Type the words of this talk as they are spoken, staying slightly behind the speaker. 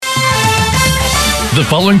The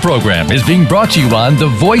following program is being brought to you on the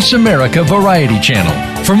Voice America Variety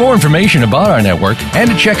Channel. For more information about our network and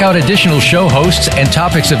to check out additional show hosts and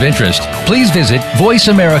topics of interest, please visit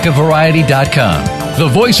voiceamericavariety.com. The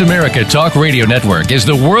Voice America Talk Radio Network is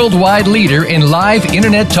the worldwide leader in live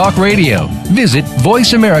Internet talk radio. Visit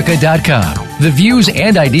voiceamerica.com. The views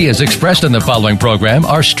and ideas expressed on the following program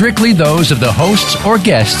are strictly those of the hosts or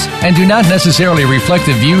guests and do not necessarily reflect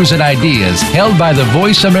the views and ideas held by the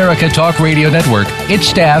Voice America Talk Radio Network, its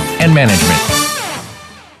staff, and management.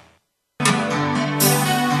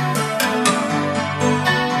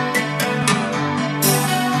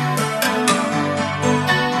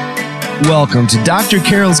 Welcome to Dr.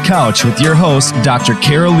 Carol's Couch with your host, Dr.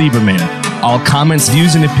 Carol Lieberman. All comments,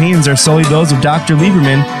 views, and opinions are solely those of Dr.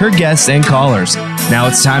 Lieberman, her guests, and callers. Now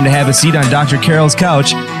it's time to have a seat on Dr. Carol's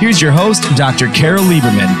Couch. Here's your host, Dr. Carol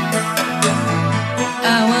Lieberman.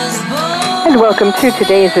 And welcome to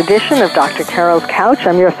today's edition of Dr. Carol's Couch.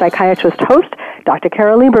 I'm your psychiatrist host, Dr.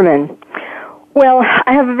 Carol Lieberman. Well,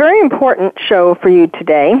 I have a very important show for you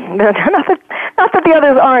today. Not that the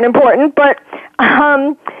others aren't important, but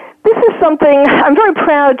this is something I'm very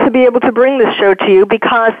proud to be able to bring this show to you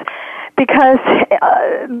because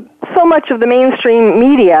so much of the mainstream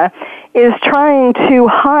media is trying to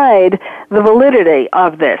hide the validity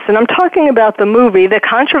of this. And I'm talking about the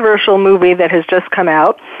controversial movie that has just come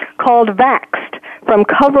out called Vaxxed, From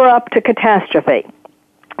Cover-Up to Catastrophe.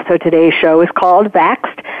 So today's show is called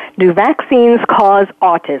Vaxxed, Do Vaccines Cause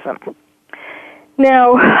Autism?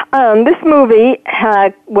 Now, this movie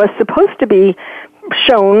was supposed to be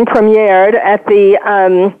premiered at the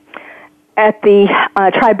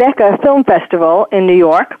Tribeca Film Festival in New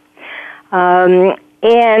York,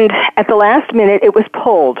 and at the last minute it was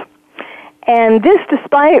pulled. And this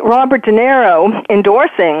despite Robert De Niro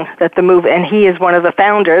endorsing that the movie, and he is one of the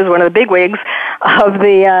founders, one of the bigwigs of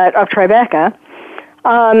Tribeca,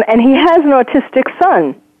 and he has an autistic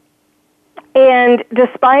son. And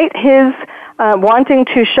despite his wanting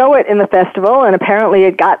to show it in the festival, and apparently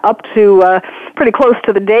it got up to pretty close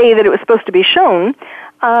to the day that it was supposed to be shown,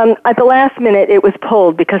 at the last minute it was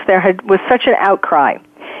pulled because there was such an outcry.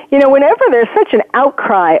 You know, whenever there's such an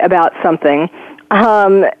outcry about something,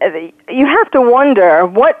 you have to wonder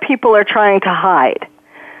what people are trying to hide.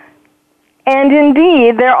 And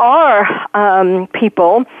indeed, there are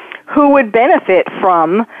people who would benefit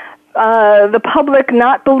from the public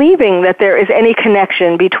not believing that there is any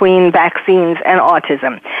connection between vaccines and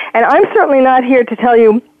autism. And I'm certainly not here to tell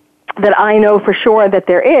you that I know for sure that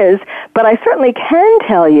there is, but I certainly can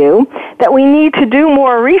tell you that we need to do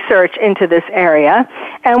more research into this area,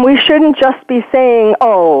 and we shouldn't just be saying,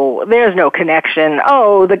 oh, there's no connection.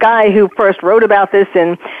 Oh, the guy who first wrote about this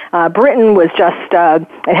in Britain was just,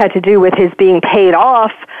 it had to do with his being paid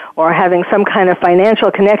off or having some kind of financial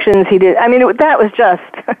connections he did. I mean, that was just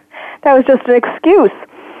an excuse,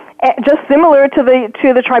 just similar to the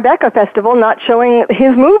Tribeca Festival not showing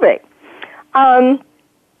his movie.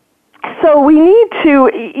 So we need to,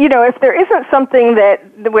 if there isn't something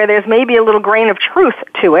where there's maybe a little grain of truth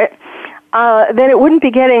to it, then it wouldn't be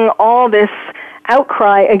getting all this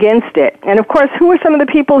outcry against it. And of course, who are some of the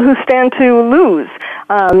people who stand to lose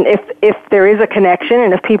if there is a connection,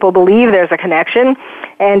 and if people believe there's a connection,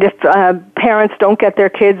 and if parents don't get their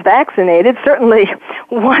kids vaccinated? Certainly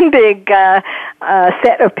one big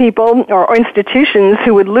set of people or institutions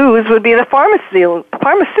who would lose would be the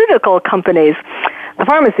pharmaceutical companies. The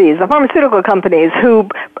pharmaceutical companies who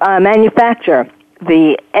manufacture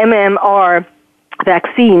the MMR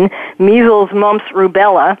vaccine, measles, mumps,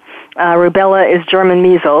 rubella. Rubella is German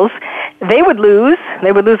measles. They would lose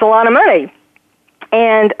a lot of money.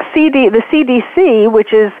 And the CDC,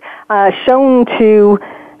 which is shown to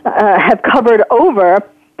have covered over,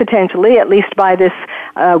 potentially, at least by this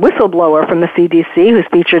whistleblower from the CDC who's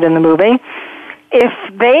featured in the movie, if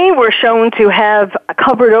they were shown to have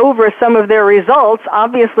covered over some of their results,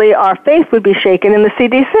 obviously our faith would be shaken in the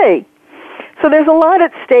CDC. So there's a lot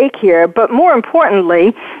at stake here, but more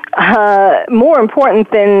importantly, more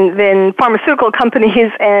important than pharmaceutical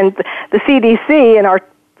companies and the CDC and our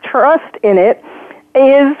trust in it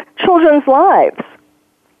is children's lives.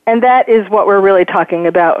 And that is what we're really talking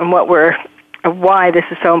about and why this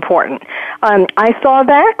is so important. I saw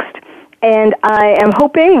Vaxxed. And I am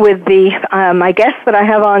hoping with my guests that I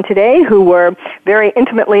have on today, who were very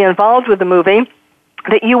intimately involved with the movie,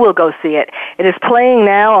 that you will go see it. It is playing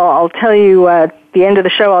now. I'll tell you at the end of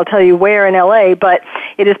the show, I'll tell you where in L.A., but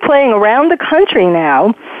it is playing around the country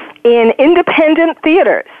now in independent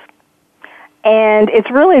theaters. And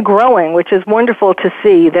it's really growing, which is wonderful to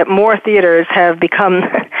see that more theaters have become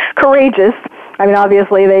courageous. I mean,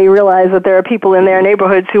 obviously, they realize that there are people in their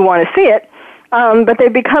neighborhoods who want to see it. but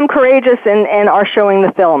they've become courageous and are showing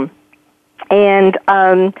the film. And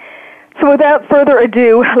so without further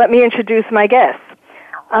ado, let me introduce my guests.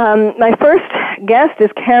 My first guest is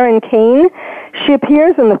Karen Kane. She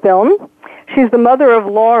appears in the film. She's the mother of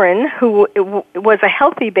Lauren, who was a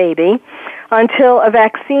healthy baby until a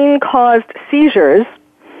vaccine caused seizures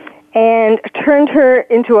and turned her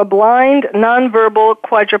into a blind, nonverbal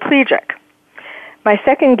quadriplegic. My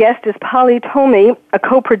second guest is Polly Tommey, a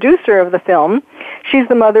co-producer of the film. She's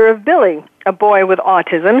the mother of Billy, a boy with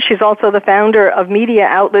autism. She's also the founder of Media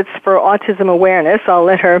Outlets for Autism Awareness. I'll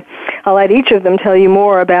let each of them tell you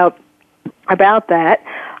more about that.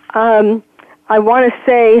 I want to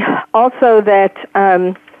say also that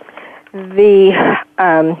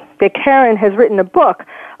that Karen has written a book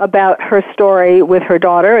about her story with her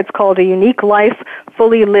daughter. It's called A Unique Life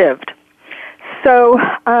Fully Lived. So,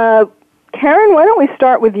 Karen, why don't we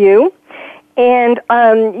start with you? And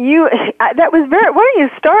why don't you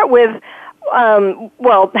start with,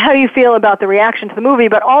 how you feel about the reaction to the movie,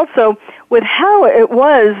 but also with how it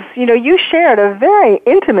was, you shared a very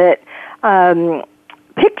intimate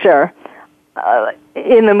picture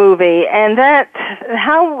in the movie, and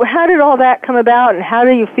how did all that come about, and how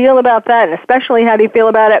do you feel about that, and especially how do you feel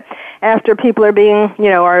about it after people are being,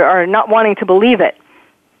 are not wanting to believe it?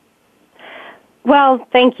 Well,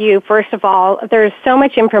 thank you. First of all, there's so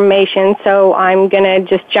much information, so I'm going to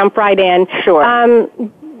just jump right in. Sure.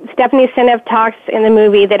 Stephanie Seneff talks in the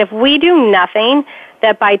movie that if we do nothing,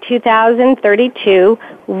 that by 2032,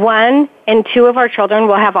 1 in 2 of our children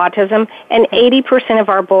will have autism, and 80% of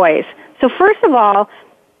our boys. So first of all,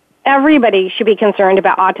 everybody should be concerned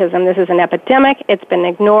about autism. This is an epidemic. It's been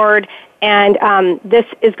ignored, and this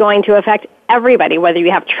is going to affect everybody, whether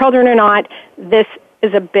you have children or not. This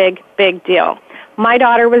is a big, big deal. My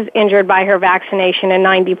daughter was injured by her vaccination in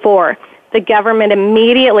 '94. The government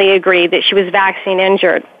immediately agreed that she was vaccine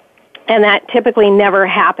injured, and that typically never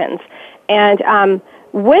happens. And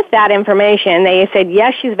with that information, they said,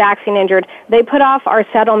 yes, she's vaccine injured. They put off our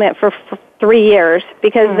settlement for 3 years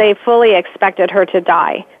because they fully expected her to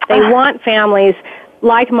die. They want families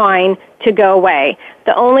like mine to go away.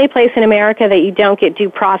 The only place in America that you don't get due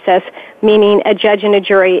process, meaning a judge and a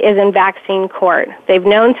jury, is in vaccine court. They've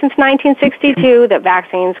known since 1962 that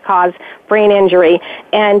vaccines cause brain injury,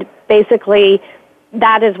 and basically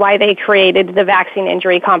that is why they created the Vaccine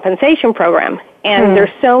Injury Compensation Program. And there's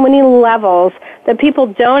so many levels that people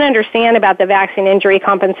don't understand about the Vaccine Injury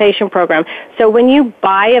Compensation Program. So when you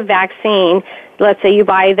buy a vaccine, let's say you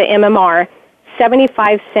buy the MMR,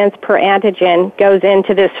 75 cents per antigen goes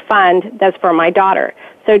into this fund that's for my daughter.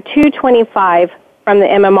 So $2.25 from the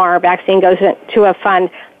MMR vaccine goes into a fund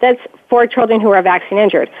that's for children who are vaccine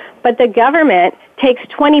injured. But the government takes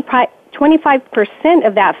 25%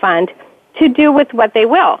 of that fund to do with what they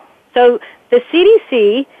will. So the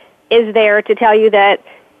CDC is there to tell you that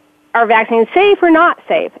are vaccines safe or not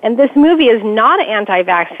safe? And this movie is not an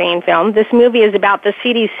anti-vaccine film. This movie is about the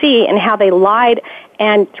CDC and how they lied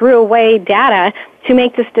and threw away data to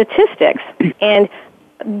make the statistics. And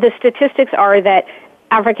the statistics are that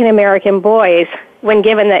African American boys, when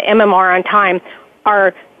given the MMR on time,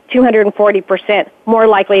 are 240% more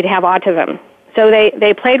likely to have autism. So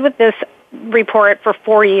they played with this report for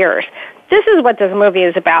 4 years. This is what this movie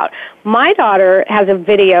is about. My daughter has a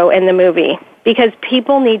video in the movie because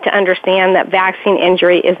people need to understand that vaccine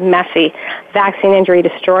injury is messy. Vaccine injury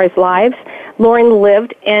destroys lives. Lauren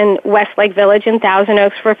lived in Westlake Village in Thousand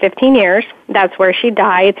Oaks for 15 years. That's where she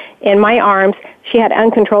died, in my arms. She had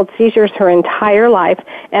uncontrolled seizures her entire life,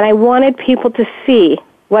 and I wanted people to see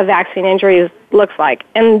what vaccine injury looks like.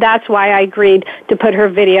 And that's why I agreed to put her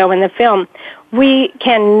video in the film. We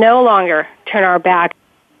can no longer turn our back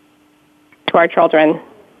to our children.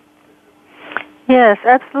 Yes,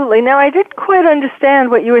 absolutely. Now, I didn't quite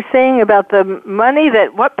understand what you were saying about the money,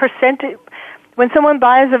 that what percentage, when someone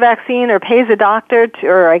buys a vaccine or pays a doctor,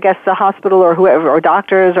 or I guess the hospital or whoever, or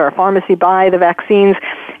doctors or a pharmacy buy the vaccines,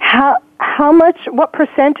 how much, what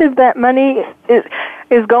percent of that money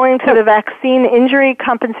is going to the Vaccine Injury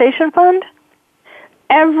Compensation Fund?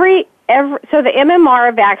 So the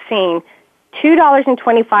MMR vaccine,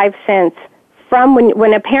 $2.25 from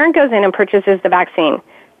when a parent goes in and purchases the vaccine,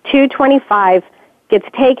 $2.25 gets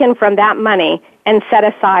taken from that money and set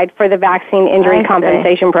aside for the Vaccine Injury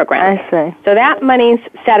Compensation Program. I see. So that money's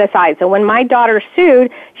set aside. So when my daughter sued,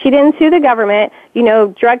 she didn't sue the government. You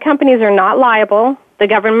know, drug companies are not liable. The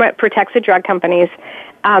government protects the drug companies.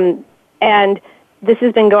 And this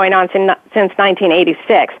has been going on since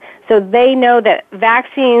 1986. So they know that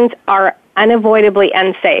vaccines are unavoidably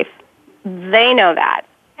unsafe. They know that.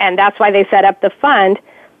 And that's why they set up the fund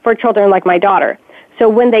for children like my daughter. So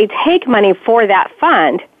when they take money for that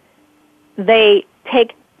fund, they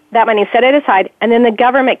take that money, set it aside, and then the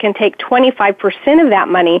government can take 25% of that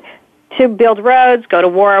money to build roads, go to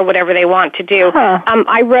war, or whatever they want to do.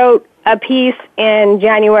 I wrote a piece in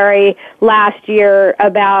January last year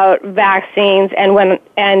about vaccines, and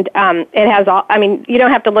it has all. I mean, you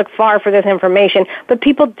don't have to look far for this information, but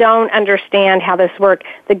people don't understand how this works.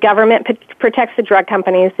 The government protects the drug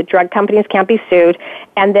companies. The drug companies can't be sued,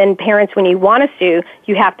 and then parents, when you want to sue,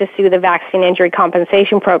 you have to sue the Vaccine Injury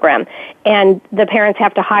Compensation Program, and the parents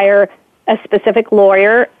have to hire a specific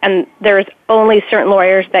lawyer, and there's only certain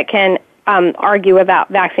lawyers that can argue about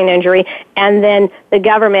vaccine injury, and then the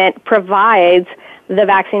government provides the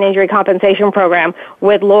Vaccine Injury Compensation Program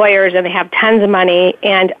with lawyers, and they have tons of money.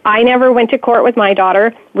 And I never went to court with my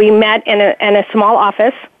daughter. We met in a small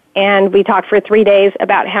office, and we talked for 3 days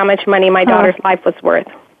about how much money my daughter's life was worth.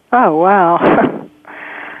 Oh, wow.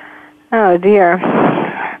 Oh, dear.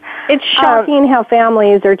 It's shocking how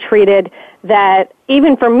families are treated, that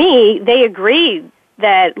even for me, they agreed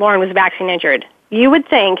that Lauren was vaccine injured. You would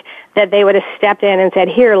think that they would have stepped in and said,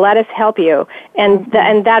 here, let us help you. And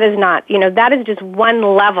that is not, that is just one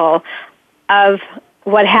level of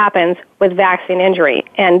what happens with vaccine injury.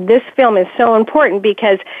 And this film is so important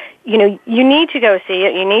because, you need to go see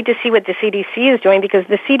it. You need to see what the CDC is doing, because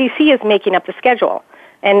the CDC is making up the schedule.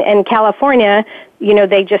 And in California,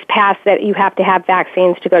 they just passed that you have to have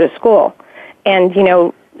vaccines to go to school. And,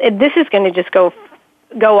 this is going to just go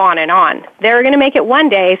on and on. They're going to make it one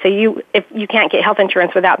day so if you can't get health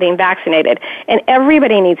insurance without being vaccinated. And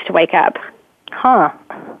everybody needs to wake up. I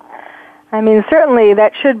mean, certainly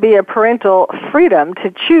that should be a parental freedom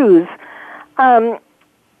to choose. Polly,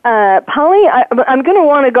 I'm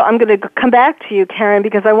going to come back to you, Karen,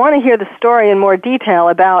 because I want to hear the story in more detail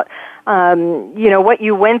about, what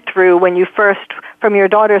you went through from your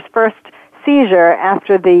daughter's first seizure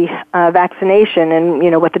after the vaccination, and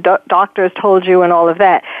what the doctors told you and all of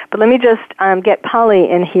that. But let me just get Polly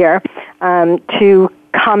in here to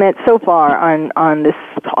comment so far on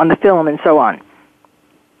the film and so on.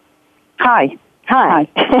 Hi.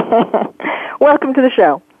 Welcome to the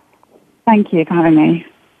show. Thank you for having me.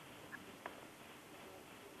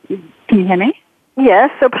 Can you hear me? Yes.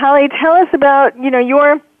 So Polly, tell us about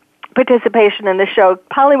your participation in the show.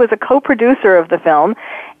 Polly was a co-producer of the film,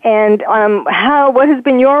 and what has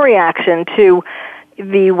been your reaction to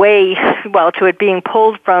to it being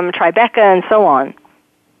pulled from Tribeca and so on?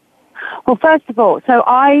 Well, first of all, so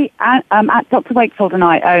at Dr. Wakefield and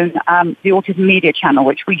I own the Autism Media Channel,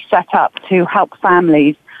 which we set up to help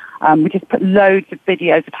families. We just put loads of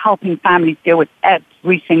videos of helping families deal with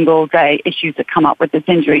every single day issues that come up with this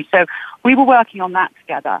injury. So we were working on that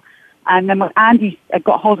together. And then when Andy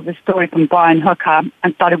got hold of the story from Brian Hooker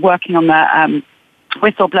and started working on the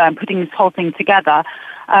whistleblower and putting this whole thing together,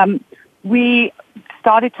 we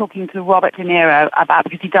started talking to Robert De Niro about,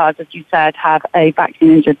 because he does, as you said, have a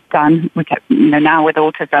vaccine-injured son, now with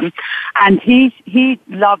autism. And he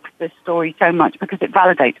loved this story so much because it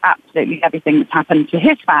validates absolutely everything that's happened to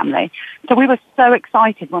his family. So we were so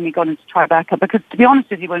excited when we got into Tribeca, because to be honest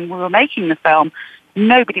with you, when we were making the film,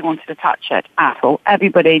 nobody wanted to touch it at all.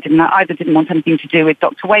 Everybody didn't want anything to do with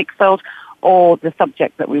Dr. Wakefield or the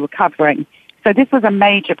subject that we were covering. So this was a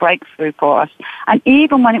major breakthrough for us. And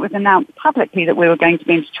even when it was announced publicly that we were going to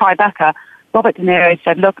be into Tribeca, Robert De Niro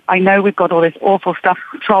said, look, I know we've got all this awful stuff,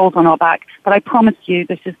 trolls on our back, but I promise you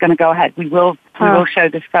this is going to go ahead. We will show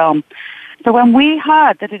this film. So when we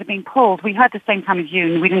heard that it had been pulled, we heard the same time as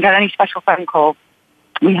you, and we didn't get any special phone call.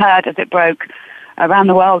 We heard as it broke around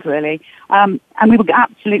the world, really. And we were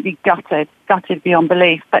absolutely gutted beyond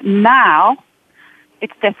belief. But now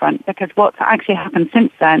it's different, because what's actually happened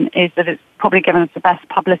since then is that it's probably given us the best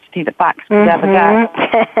publicity that Vax could ever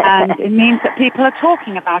get. And it means that people are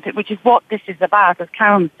talking about it, which is what this is about. As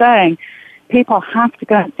Karen was saying, people have to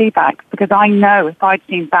go and see Vax, because I know if I'd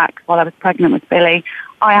seen Vax while I was pregnant with Billy,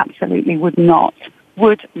 I absolutely would not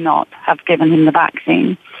have given him the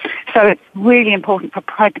vaccine. So it's really important for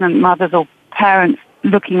pregnant mothers or parents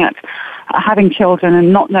looking at having children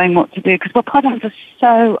and not knowing what to do, because we're put under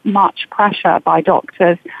so much pressure by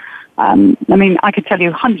doctors. I could tell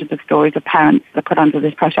you hundreds of stories of parents that are put under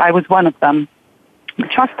this pressure. I was one of them. We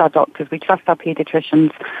trust our doctors. We trust our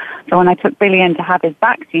pediatricians. So when I took Billy in to have his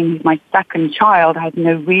vaccine, he's my second child, I had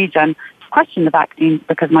no reason to question the vaccines,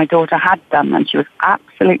 because my daughter had them and she was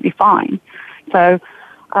absolutely fine. So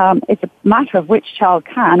it's a matter of which child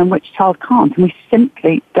can and which child can't, and we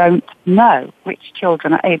simply don't know which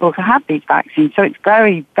children are able to have these vaccines. So it's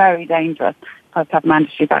very, very dangerous for us to have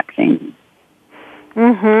mandatory vaccines.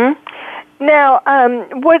 Now,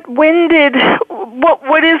 what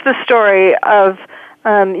is the story of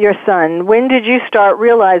your son? When did you start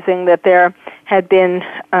realizing that there had been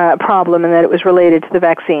a problem and that it was related to the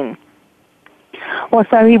vaccine? Well,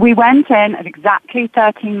 so we went in at exactly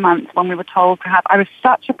 13 months when we were told to have. I was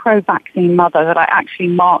such a pro-vaccine mother that I actually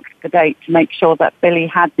marked the date to make sure that Billy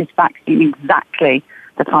had this vaccine exactly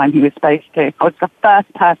the time he was supposed to. I was the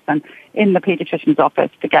first person in the pediatrician's office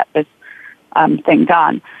to get this thing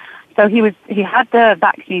done. So he had the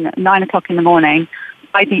vaccine at 9 o'clock in the morning.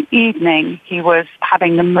 By the evening, he was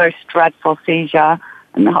having the most dreadful seizure,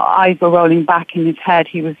 and the eyes were rolling back in his head.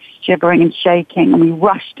 He was shivering and shaking, and we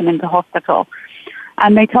rushed him into hospital.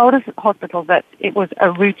 And they told us at hospital that it was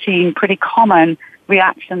a routine, pretty common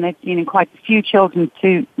reaction they'd seen in quite a few children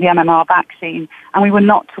to the MMR vaccine, and we were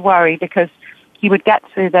not to worry because he would get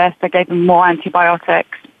through this. They gave him more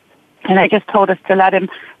antibiotics, and they just told us to let him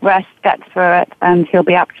rest, get through it, and he'll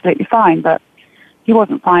be absolutely fine. But he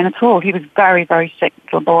wasn't fine at all. He was very, very sick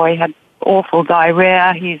little boy. He had awful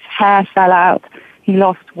diarrhea. His hair fell out. He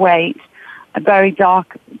lost weight. Very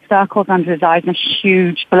dark circles under his eyes and a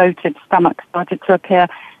huge bloated stomach started to appear.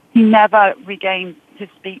 He never regained his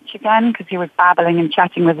speech again because he was babbling and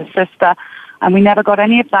chatting with his sister, and we never got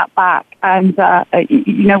any of that back. And,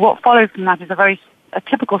 what follows from that is a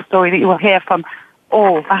typical story that you will hear from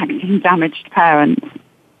all vaccine-damaged parents.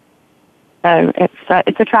 So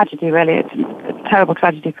it's a tragedy, really. It's a terrible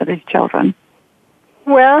tragedy for these children.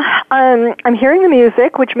 Well, I'm hearing the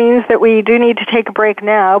music, which means that we do need to take a break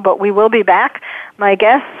now, but we will be back. My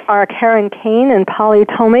guests are Karen Kane and Polly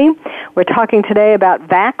Tommey. We're talking today about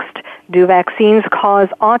Vaxxed. Do vaccines cause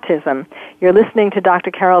autism? You're listening to Dr.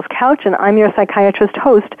 Carol's Couch, and I'm your psychiatrist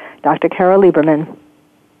host, Dr. Carol Lieberman.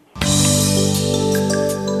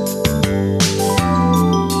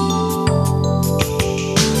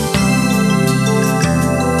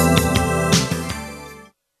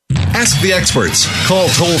 Ask the experts. Call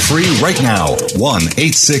toll-free right now,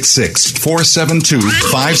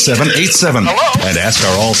 1-866-472-5787. And ask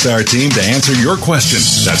our All-Star team to answer your question.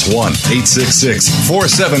 That's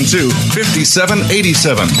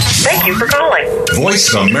 1-866-472-5787. Thank you for calling.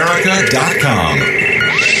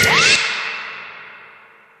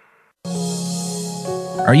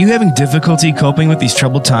 VoiceAmerica.com. Are you having difficulty coping with these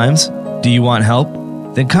troubled times? Do you want help?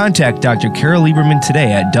 Then contact Dr. Carol Lieberman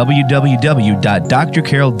today at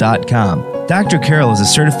www.drcarol.com. Dr. Carol is a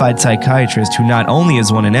certified psychiatrist who not only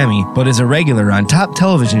has won an Emmy, but is a regular on top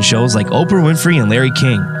television shows like Oprah Winfrey and Larry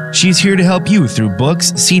King. She's here to help you through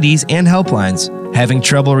books, CDs, and helplines. Having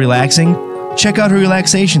trouble relaxing? Check out her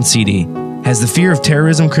relaxation CD. Has the fear of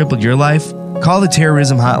terrorism crippled your life? Call the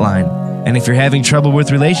Terrorism Hotline. And if you're having trouble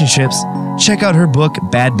with relationships, check out her book,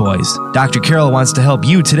 Bad Boys. Dr. Carol wants to help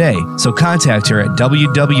you today, so contact her at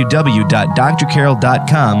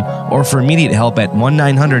www.drcarol.com or for immediate help at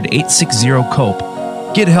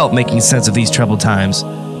 1-900-860-COPE. Get help making sense of these troubled times.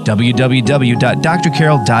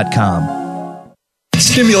 www.drcarol.com.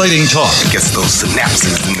 Stimulating talk. It gets those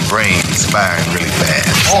synapses in the brain firing really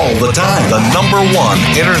fast. All the time. The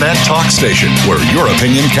 #1 Internet talk station where your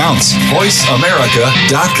opinion counts.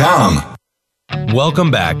 VoiceAmerica.com.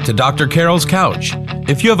 Welcome back to Dr. Carol's Couch.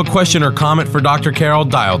 If you have a question or comment for Dr. Carol,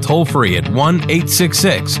 dial toll-free at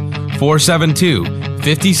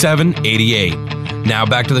 1-866-472-5788. Now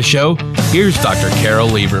back to the show. Here's Dr. Carol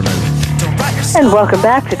Lieberman. And welcome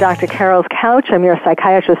back to Dr. Carol's Couch. I'm your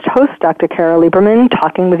psychiatrist host, Dr. Carol Lieberman,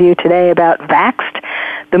 talking with you today about Vaxxed.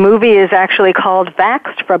 The movie is actually called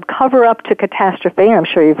Vaxxed, From Cover-Up to Catastrophe. I'm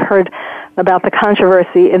sure you've heard about the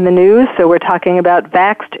controversy in the news, so we're talking about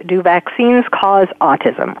Vaxxed. Do vaccines cause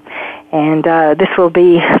autism? And this will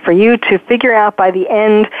be for you to figure out by the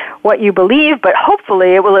end what you believe, but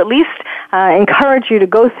hopefully it will at least encourage you to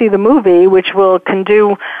go see the movie, which can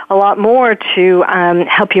do a lot more to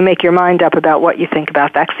help you make your mind up about what you think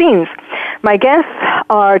about vaccines. My guests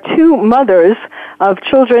are two mothers of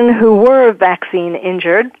children who were vaccine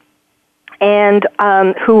injured and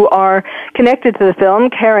who are connected to the film,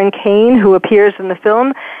 Karen Kane, who appears in the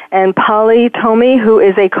film, and Polly Tommey, who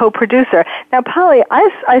is a co-producer. Now, Polly,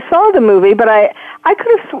 I saw the movie, but I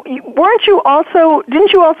could have,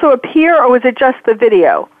 didn't you also appear, or was it just the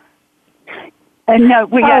video? No,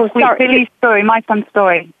 Billy's story, my son's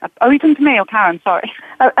story. Are you talking to me or Karen? Sorry.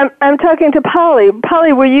 I'm talking to Polly.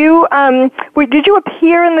 Polly, were you, did you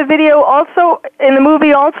appear in the video also, in the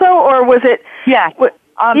movie also, or was it? Yes.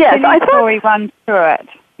 Yes, I thought story runs through it.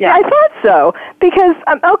 Yeah, I thought so because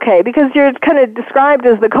you're kind of described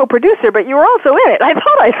as the co-producer, but you were also in it. I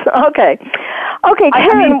thought I saw. Okay,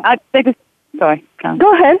 Karen. Sorry, Karen.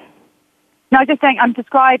 Go ahead. No, I was just saying I'm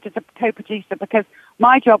described as a co-producer because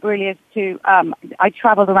my job really is to. I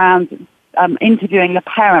travelled around interviewing the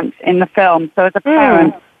parents in the film. So as a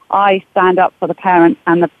parent, I stand up for the parents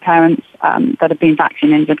and the parents that have been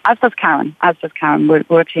vaccine injured, as does Karen.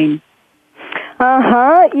 We're a team.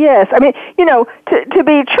 Yes. I mean, to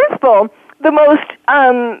be truthful, the most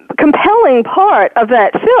compelling part of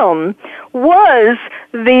that film was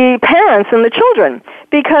the parents and the children,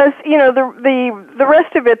 because the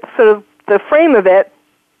rest of it, sort of the frame of it,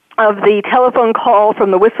 of the telephone call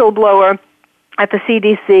from the whistleblower at the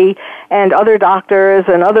CDC and other doctors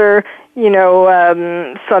and other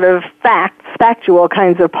sort of factual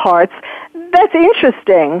kinds of parts. That's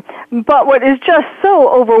interesting, but what is just so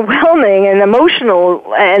overwhelming and emotional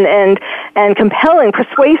and compelling,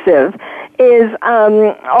 persuasive,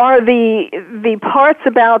 are the parts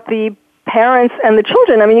about the parents and the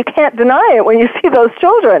children. I mean, you can't deny it when you see those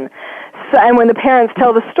children, and when the parents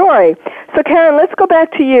tell the story. So, Karen, let's go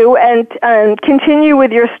back to you and continue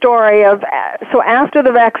with your story of. So, after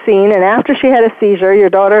the vaccine and after she had a seizure, your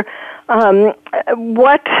daughter,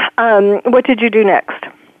 what did you do next?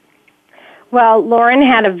 Well, Lauren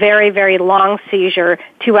had a very, very long seizure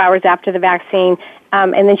 2 hours after the vaccine,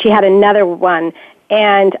 and then she had another one.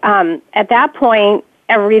 And at that point,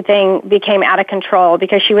 everything became out of control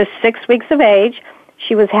because she was 6 weeks of age.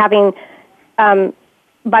 She was having,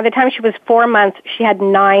 by the time she was 4 months, she had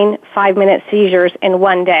 9 5-minute seizures in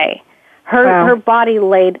one day. Her body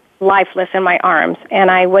laid lifeless in my arms,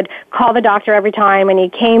 and I would call the doctor every time, and he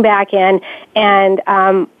came back in, and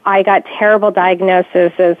I got terrible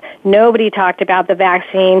diagnoses. Nobody talked about the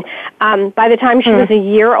vaccine. By the time she was a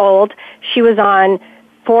year old, she was on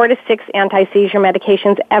 4 to 6 anti-seizure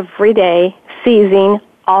medications every day, seizing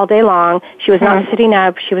all day long. She was not sitting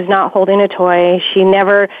up. She was not holding a toy. She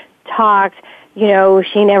never talked.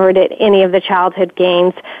 She never did any of the childhood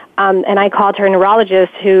games. And I called her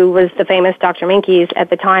neurologist, who was the famous Dr. Minkies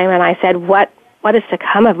at the time, and I said, what is to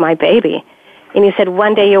come of my baby? And he said,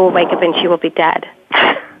 one day you will wake up and she will be dead.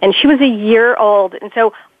 And she was a year old. And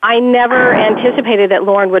so I never anticipated that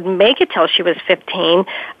Lauren would make it till she was 15.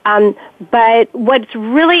 But what's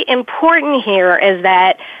really important here is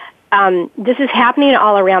that this is happening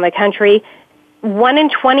all around the country. 1 in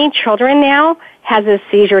 20 children now has a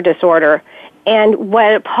seizure disorder. And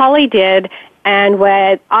what Polly did and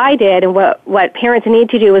what I did and what parents need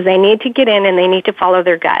to do is they need to get in and they need to follow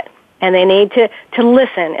their gut. And they need to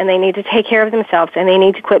listen, and they need to take care of themselves, and they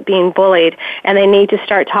need to quit being bullied, and they need to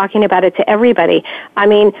start talking about it to everybody. I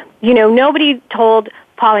mean, nobody told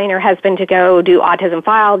Polly and her husband to go do Autism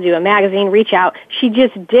File, do a magazine, reach out. She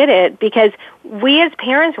just did it because we as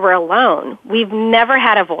parents were alone. We've never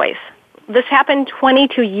had a voice. This happened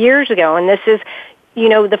 22 years ago, and this is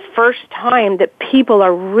the first time that people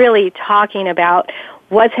are really talking about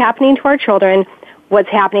what's happening to our children, what's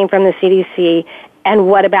happening from the CDC, and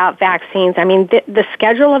what about vaccines. I mean, the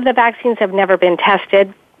schedule of the vaccines have never been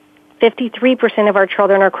tested. 53% of our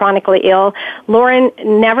children are chronically ill. Lauren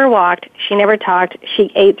never walked. She never talked.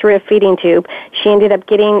 She ate through a feeding tube. She ended up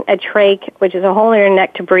getting a trach, which is a hole in her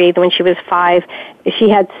neck to breathe, when she was 5. She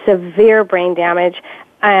had severe brain damage,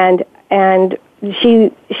 and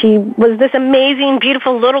she was this amazing,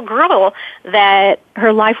 beautiful little girl that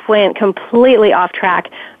her life went completely off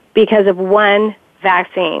track because of one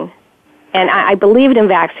vaccine. And I believed in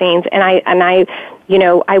vaccines, and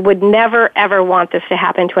I would never ever want this to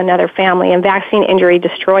happen to another family. And vaccine injury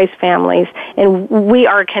destroys families. And we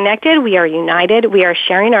are connected. We are united. We are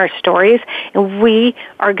sharing our stories, and we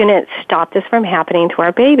are going to stop this from happening to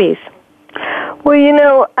our babies.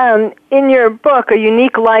 Well, in your book, A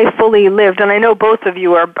Unique Life Fully Lived, and I know both of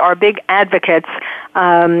you are big advocates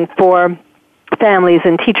for families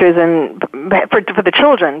and teachers and for the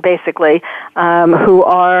children, basically, who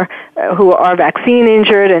are vaccine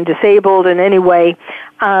injured and disabled in any way.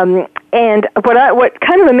 And what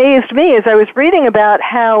kind of amazed me is I was reading about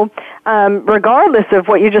how, regardless of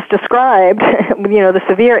what you just described, the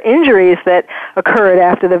severe injuries that occurred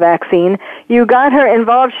after the vaccine, you got her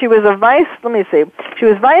involved. She was she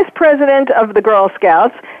was vice president of the Girl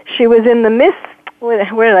Scouts. She was in the Miss, where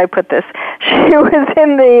did I put this? She was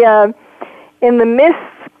in the Miss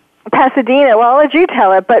Pasadena. Well, I'll let you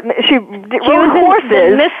tell it, but she rode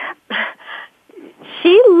horses.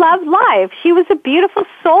 She loved life. She was a beautiful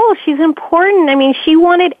soul. She's important. I mean, she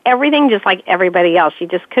wanted everything just like everybody else. She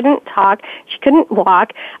just couldn't talk. She couldn't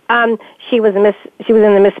walk. She was in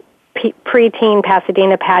the Miss preteen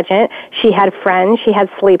Pasadena pageant. She had friends. She had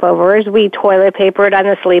sleepovers. We toilet papered on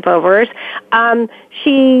the sleepovers.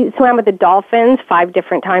 She swam with the dolphins 5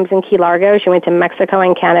 different times in Key Largo. She went to Mexico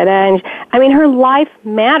and Canada. And I mean, her life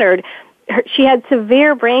mattered. She had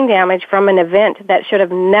severe brain damage from an event that should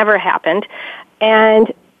have never happened.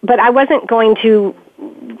 But I wasn't going to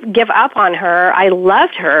give up on her. I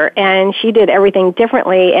loved her, and she did everything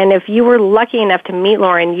differently. And if you were lucky enough to meet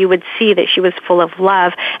Lauren, you would see that she was full of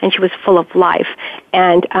love and she was full of life,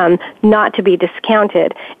 and not to be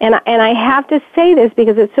discounted. And I have to say this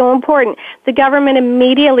because it's so important. The government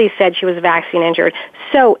immediately said she was vaccine injured.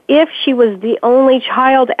 So if she was the only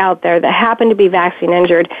child out there that happened to be vaccine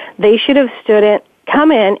injured, they should have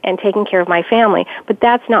come in and taken care of my family. But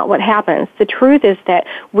that's not what happens. The truth is that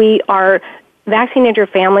vaccine-injured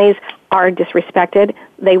families are disrespected.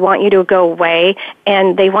 They want you to go away,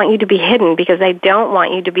 and they want you to be hidden because they don't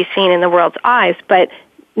want you to be seen in the world's eyes. But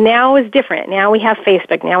now is different. Now we have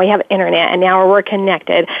Facebook. Now we have Internet, and now we're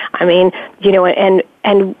connected. I mean,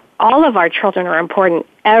 and all of our children are important.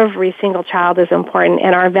 Every single child is important,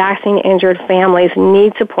 and our vaccine-injured families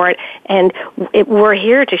need support, and we're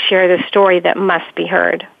here to share the story that must be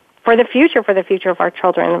heard for the future of our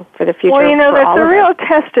children, for the future. Well, that's a real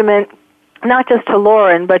testament, not just to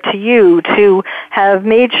Lauren, but to you, to have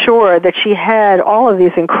made sure that she had all of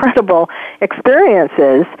these incredible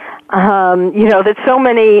experiences, that so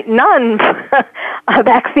many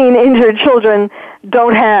non-vaccine-injured children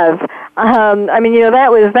don't have.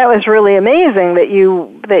 That was really amazing that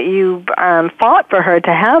you fought for her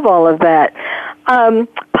to have all of that.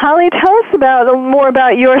 Polly, tell us more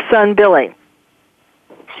about your son, Billy.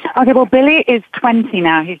 Okay, well, Billy is 20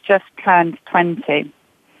 now. He's just turned 20.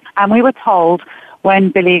 And we were told when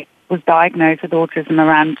Billy was diagnosed with autism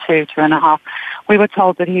around 2.5, we were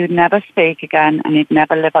told that he would never speak again and he'd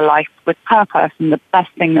never live a life with purpose. And the best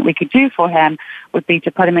thing that we could do for him would be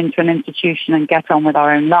to put him into an institution and get on with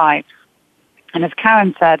our own lives. And as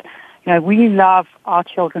Karen said, we love our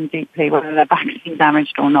children deeply, whether they're vaccine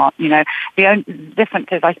damaged or not. The only difference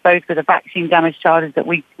is, I suppose, with a vaccine damaged child is that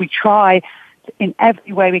we try in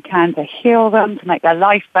every way we can to heal them, to make their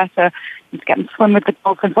life better, and to get them to swim with the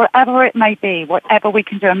dolphins, whatever it may be, whatever we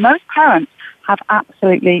can do. And most parents have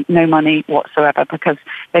absolutely no money whatsoever because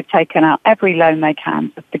they've taken out every loan they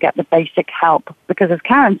can just to get the basic help. Because as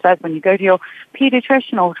Karen says, when you go to your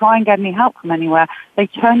pediatrician or try and get any help from anywhere, they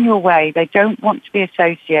turn you away. They don't want to be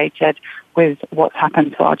associated with what's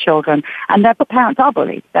happened to our children. And their parents are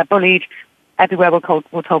bullied. They're bullied everywhere. We're told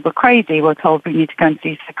we're crazy. We're told we need to go and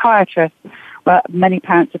see psychiatrists. But many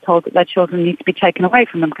parents are told that their children need to be taken away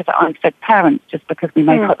from them because they're unfit parents just because we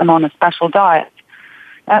may put them on a special diet.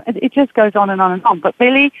 It just goes on and on and on. But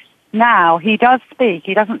Billy, now, he does speak.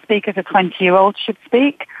 He doesn't speak as a 20-year-old should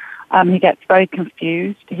speak. He gets very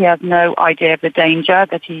confused. He has no idea of the danger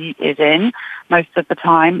that he is in most of the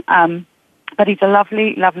time. But he's a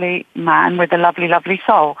lovely, lovely man with a lovely, lovely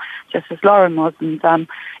soul, just as Lauren was. And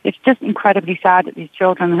it's just incredibly sad that these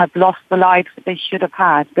children have lost the lives that they should have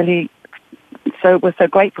had. We're so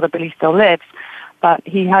grateful that Billy still lives, but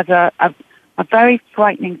he has a very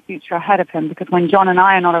frightening future ahead of him because when John and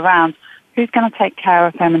I are not around, who's going to take care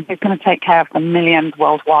of him and who's going to take care of the millions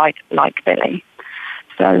worldwide like Billy?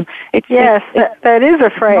 So that is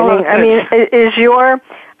a frightening.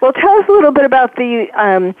 Well, tell us a little bit about the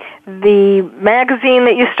magazine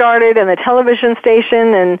that you started and the television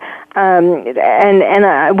station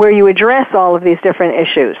and where you address all of these different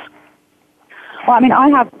issues. Well,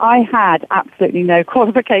 I had absolutely no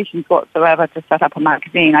qualifications whatsoever to set up a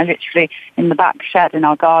magazine. I literally, in the back shed in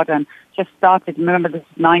our garden, just started, remember this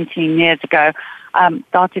was 19 years ago,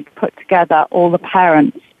 started to put together all the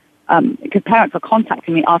parents, because parents were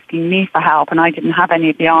contacting me, asking me for help, and I didn't have any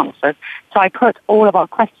of the answers. So I put all of our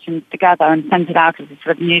questions together and sent it out as a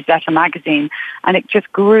sort of newsletter magazine, and it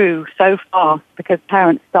just grew so fast because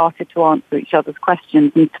parents started to answer each other's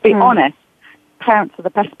questions. And to be honest, parents are the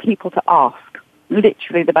best people to ask.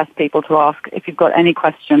 Literally the best people to ask if you've got any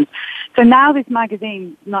questions. So now this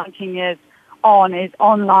magazine, 19 years on, is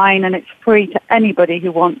online and it's free to anybody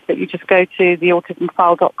who wants it. You just go to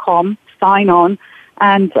theautismfile.com, sign on,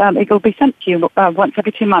 and it will be sent to you once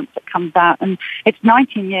every 2 months. It comes out, and it's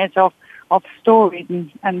 19 years of stories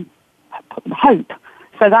and hope.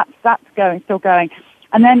 So that's still going.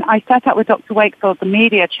 And then I set up with Dr. Wakefield the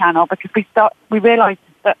media channel because we realized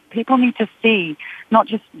that people need to see, not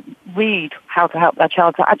just read how to help their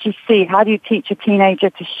child, to actually see how do you teach a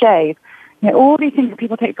teenager to shave. All these things that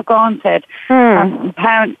people take for granted.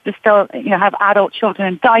 Parents just still, have adult children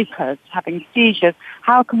in diapers, having seizures.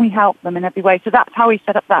 How can we help them in every way? So that's how we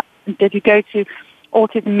set up that. If you go to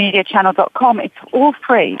autismmediachannel.com, it's all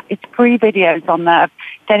free. It's free videos on there of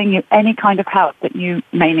getting you any kind of help that you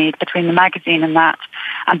may need between the magazine and that,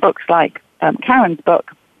 and books like Karen's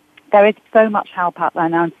book. There is so much help out there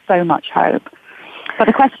now and so much hope. But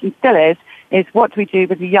the question still is what do we do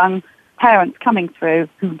with the young parents coming through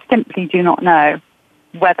who simply do not know?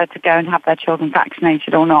 whether to go and have their children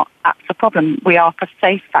vaccinated or not. That's the problem. We are for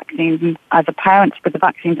safe vaccines, and as a parent with the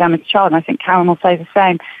vaccines and as a child, and I think Karen will say the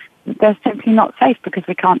same, they're simply not safe because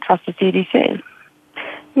we can't trust the CDC.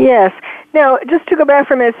 Yes. Now, just to go back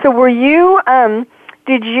for a minute, so were you,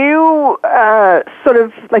 did you sort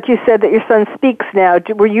of, like you said that your son speaks now,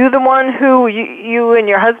 were you the one who, you and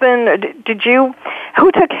your husband,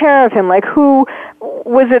 who took care of him? Like who,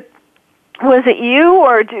 was it you,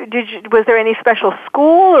 or was there any special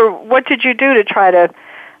school, or what did you do to try to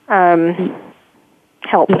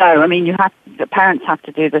help? No, I mean, the parents have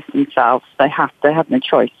to do this themselves. They have no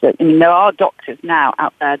choice. I mean, there are doctors now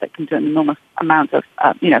out there that can do an enormous amount of,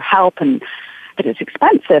 help, but it's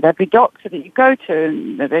expensive. Every doctor that you go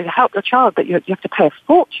to, they help your child, but you have to pay a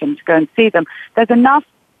fortune to go and see them. There's enough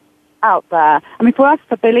out there. I mean, for us,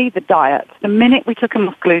 for Billy, the diet, the minute we took him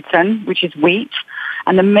off gluten, which is wheat,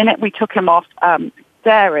 and the minute we took him off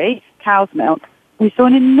dairy, cow's milk, we saw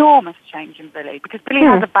an enormous change in Billy, because Billy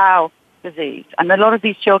has a bowel disease, and a lot of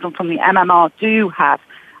these children from the MMR do have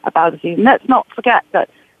a bowel disease. And let's not forget that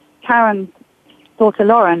Karen's daughter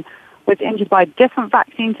Lauren was injured by a different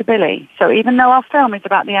vaccine to Billy. So even though our film is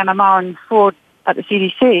about the MMR and fraud at the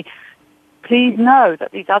CDC, please know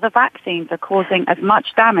that these other vaccines are causing as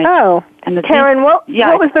much damage. Oh, and Karen, what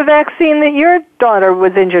was the vaccine that your daughter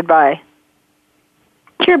was injured by?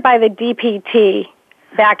 Injured by the DPT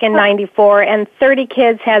back in 94, and 30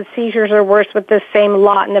 kids had seizures or worse with the same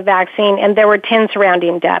lot in the vaccine, and there were 10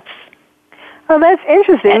 surrounding deaths. Oh, that's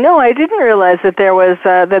interesting. No, I didn't realize that there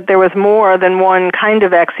was more than one kind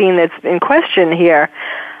of vaccine that's in question here.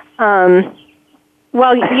 Well,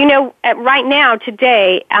 right now,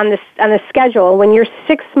 today, on the schedule, when you're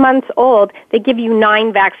 6 months old, they give you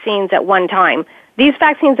 9 vaccines at one time. These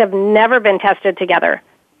vaccines have never been tested together.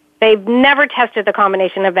 They've never tested the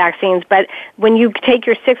combination of vaccines, but when you take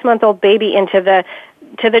your 6-month-old baby to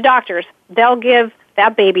the doctors, they'll give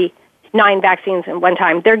that baby 9 vaccines at one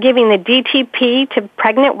time. They're giving the DTP to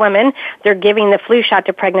pregnant women. They're giving the flu shot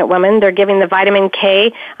to pregnant women. They're giving the vitamin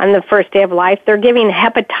K on the first day of life. They're giving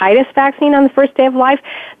hepatitis vaccine on the first day of life.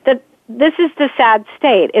 This is the sad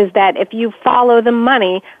state, is that if you follow the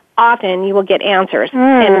money, often you will get answers.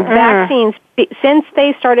 And vaccines, since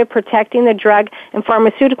they started protecting the drug and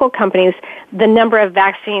pharmaceutical companies, the number of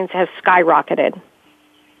vaccines has skyrocketed.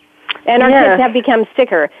 And our kids have become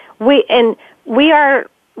sicker. We are,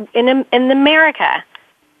 in America,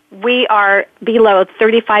 we are below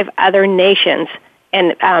 35 other nations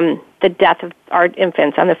in the death of our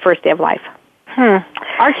infants on the first day of life.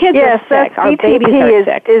 Our kids are sick. Our babies are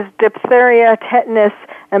sick. Is diphtheria, tetanus,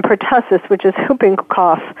 and pertussis, which is whooping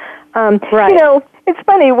cough. Right. It's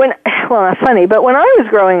funny not funny, but when I was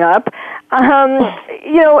growing up,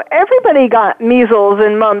 everybody got measles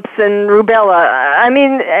and mumps and rubella. I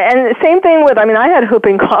mean, and same thing with, I had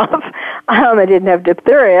whooping cough. I didn't have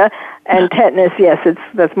diphtheria and tetanus. Yes,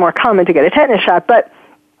 that's more common to get a tetanus shot, but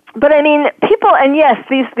I mean, people, and yes,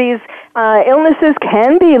 these illnesses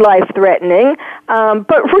can be life-threatening,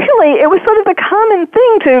 but really, it was sort of the common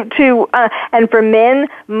thing and for men,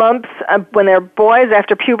 mumps, when they're boys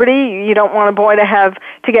after puberty, you don't want a boy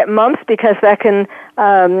to get mumps because that can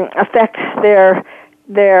affect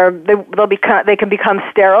they can become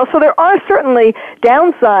sterile. So there are certainly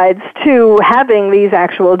downsides to having these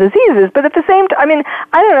actual diseases. But at the same time,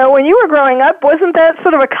 I don't know, when you were growing up, wasn't that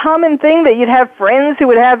sort of a common thing that you'd have friends who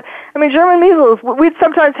would have, German measles, we'd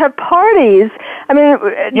sometimes have parties. I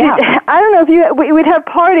don't know if we'd have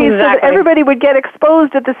parties so that everybody would get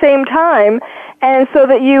exposed at the same time and so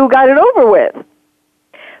that you got it over with.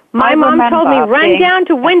 My mom told me, run down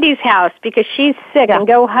to Wendy's house because she's sick and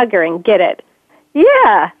go hug her and get it.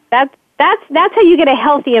 Yeah, that's how you get a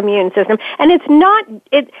healthy immune system. And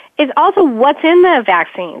it's also what's in the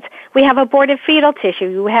vaccines. We have aborted fetal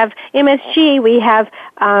tissue, we have MSG, we have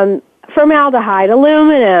formaldehyde,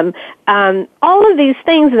 aluminum, all of these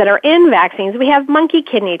things that are in vaccines. We have monkey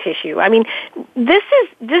kidney tissue. This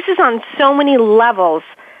is on so many levels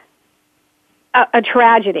a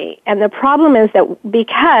tragedy. And the problem is that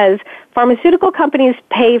because pharmaceutical companies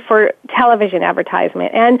pay for television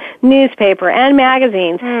advertisement and newspaper and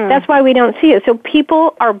magazines, that's why we don't see it. So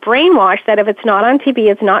people are brainwashed that if it's not on TV,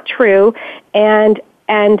 it's not true. And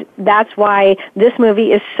that's why this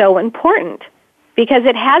movie is so important, because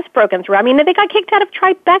it has broken through. They got kicked out of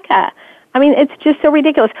Tribeca. It's just so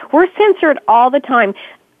ridiculous. We're censored all the time.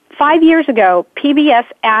 5 years ago, PBS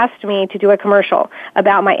asked me to do a commercial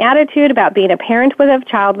about my attitude about being a parent with a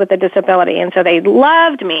child with a disability. And so they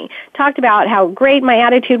loved me, talked about how great my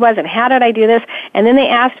attitude was and how did I do this. And then they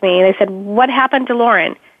asked me, and they said, what happened to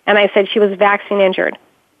Lauren? And I said, she was vaccine injured.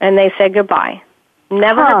 And they said goodbye.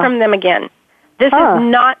 Never heard from them again. This is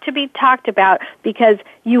not to be talked about because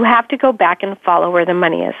you have to go back and follow where the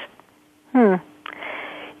money is. You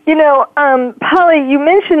know, Polly, you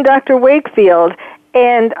mentioned Dr. Wakefield,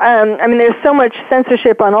 and I mean, there's so much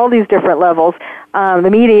censorship on all these different levels, the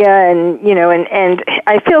media, and you know, and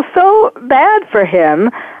I feel so bad for him.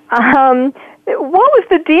 What was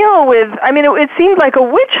the deal with? I mean, it seemed like a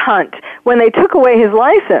witch hunt when they took away his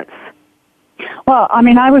license. Well, I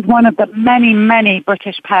mean, I was one of the many, many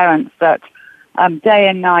British parents that day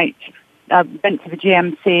and night went to the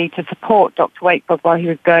GMC to support Dr. Wakefield while he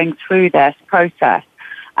was going through this process.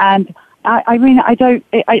 And I mean,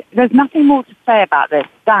 there's nothing more to say about this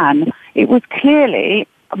than it was clearly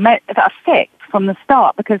a fix from the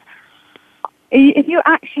start, because if you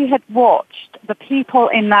actually had watched the people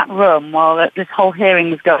in that room while this whole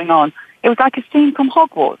hearing was going on, it was like a scene from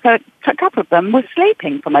Hogwarts. So a couple of them were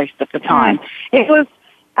sleeping for most of the time. It was,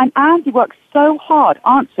 and Andy worked so hard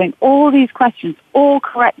answering all these questions all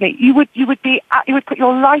correctly. You would put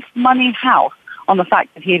your life, money, house on the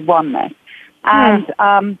fact that he had won this. And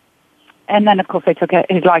then, of course, they took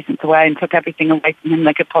his license away and took everything away from him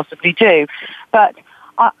they could possibly do. But,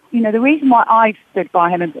 you know, the reason why I've stood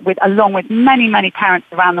by him, along with many, many parents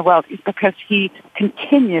around the world, is because he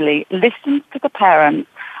continually listens to the parents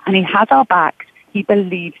and he has our backs, he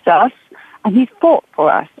believes us, and he's fought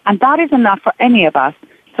for us. And that is enough for any of us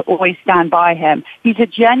to always stand by him. He's a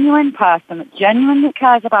genuine person that genuinely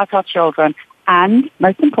cares about our children, and,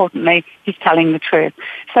 most importantly, he's telling the truth.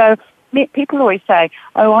 So people always say,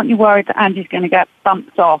 oh, aren't you worried that Andy's going to get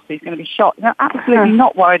bumped off, he's going to be shot? They're absolutely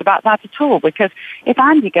not worried about that at all, because if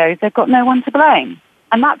Andy goes, they've got no one to blame.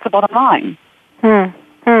 And that's the bottom line. That's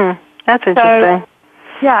interesting. So,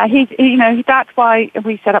 yeah, that's why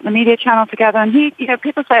we set up the media channel together. And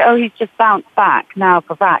people say, oh, he's just bounced back now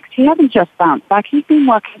for Vax. He hasn't just bounced back. He's been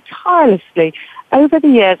working tirelessly over the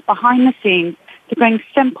years behind the scenes to bring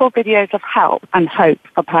simple videos of help and hope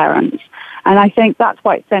for parents. And I think that's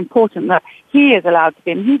why it's so important that he is allowed to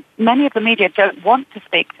be. And many of the media don't want to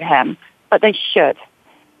speak to him, but they should.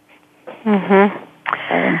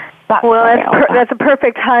 Well, that's a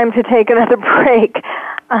perfect time to take another break.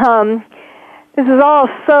 This is all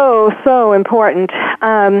so important.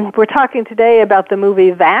 We're talking today about the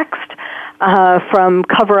movie Vaxxed, from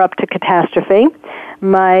cover-up to catastrophe.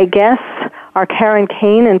 My guests are Karen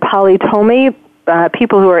Kane and Polly Tommey,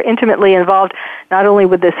 people who are intimately involved not only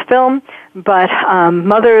with this film, but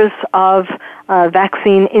mothers of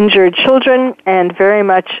vaccine-injured children and very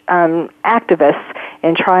much activists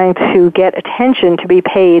in trying to get attention to be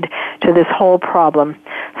paid to this whole problem.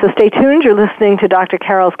 So stay tuned. You're listening to Dr.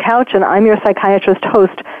 Carol's Couch, and I'm your psychiatrist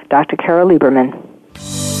host, Dr. Carol Lieberman.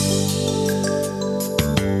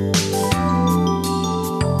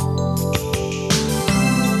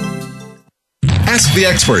 Ask the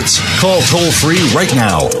experts. Call toll-free right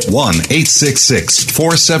now,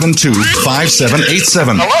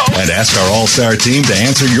 1-866-472-5787. And ask our All-Star team to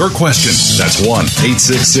answer your question. That's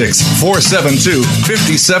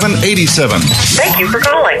 1-866-472-5787. Thank you for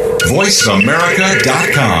calling.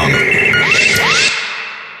 VoiceAmerica.com.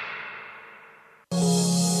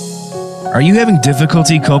 Are you having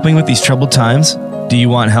difficulty coping with these troubled times? Do you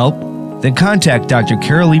want help? Then contact Dr.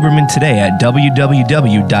 Carol Lieberman today at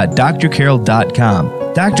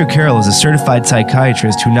www.drcarol.com. Dr. Carol is a certified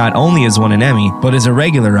psychiatrist who not only has won an Emmy, but is a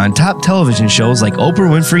regular on top television shows like Oprah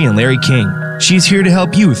Winfrey and Larry King. She's here to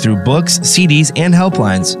help you through books, CDs, and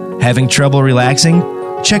helplines. Having trouble relaxing?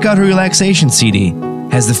 Check out her relaxation CD.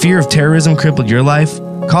 Has the fear of terrorism crippled your life?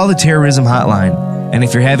 Call the Terrorism Hotline. And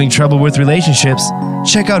if you're having trouble with relationships,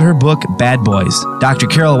 check out her book, Bad Boys. Dr.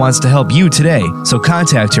 Carol wants to help you today, so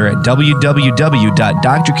contact her at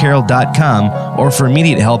www.drcarol.com or for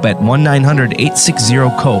immediate help at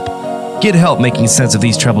 1-900-860-COPE. Get help making sense of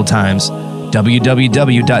these troubled times.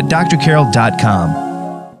 www.drcarol.com.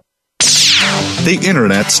 The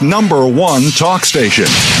Internet's #1 talk station.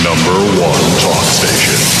 #1 talk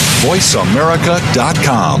station.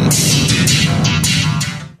 VoiceAmerica.com.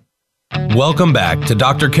 Welcome back to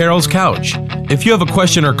Dr. Carol's Couch. If you have a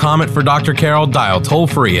question or comment for Dr. Carol, dial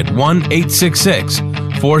toll-free at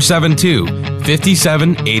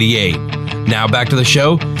 1-866-472-5788. Now back to the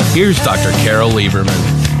show. Here's Dr. Carol Lieberman.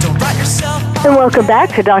 And welcome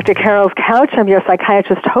back to Dr. Carol's Couch. I'm your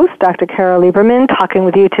psychiatrist host, Dr. Carol Lieberman, talking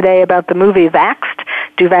with you today about the movie Vaxxed.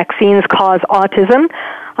 Do vaccines cause autism?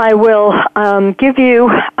 I will give you...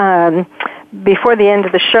 before the end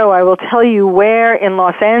of the show, I will tell you where in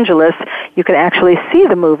Los Angeles you can actually see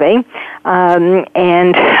the movie, and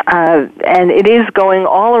it is going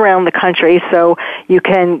all around the country. So you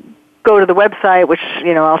can go to the website, which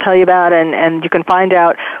I'll tell you about, and you can find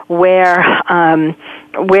out where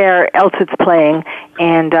else it's playing,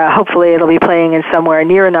 and hopefully it'll be playing in somewhere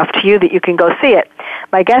near enough to you that you can go see it.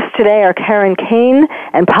 My guests today are Karen Kane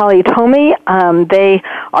and Polly Tommey. They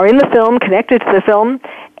are in the film, connected to the film,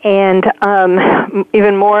 and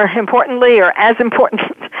even more importantly, or as important,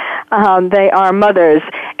 they are mothers.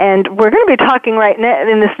 And we're going to be talking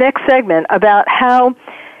in this next segment about how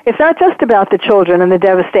it's not just about the children and the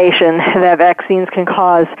devastation that vaccines can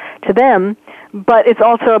cause to them, but it's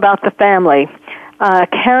also about the family.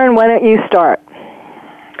 Karen, why don't you start?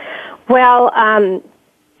 Well,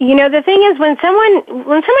 the thing is, when someone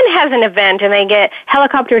has an event and they get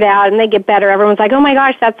helicoptered out and they get better, everyone's like, oh my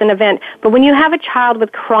gosh, that's an event. But when you have a child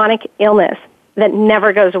with chronic illness that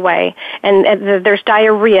never goes away, and there's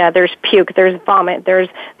diarrhea, there's puke, there's vomit, there's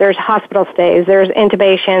hospital stays, there's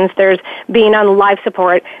intubations, there's being on life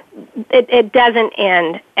support, it doesn't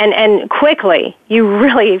end. And quickly, you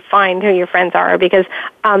really find who your friends are, because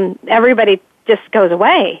everybody just goes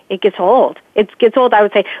away. It gets old. It gets old. I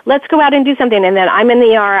would say, let's go out and do something. And then I'm in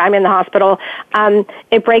the ER, I'm in the hospital.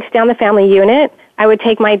 It breaks down the family unit. I would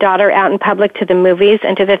take my daughter out in public to the movies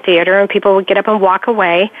and to the theater, and people would get up and walk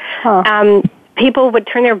away. Huh. People would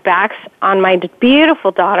turn their backs on my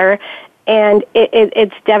beautiful daughter, and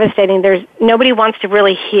it's devastating. Nobody wants to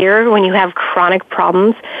really hear when you have chronic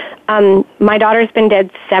problems. My daughter's been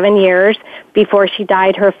dead 7 years. Before she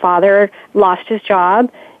died, her father lost his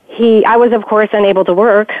job. I was, of course, unable to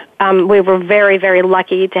work. We were very, very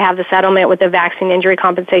lucky to have the settlement with the vaccine injury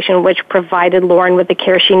compensation, which provided Lauren with the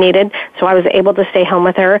care she needed, so I was able to stay home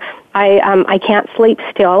with her. I can't sleep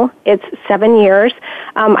still. It's 7 years.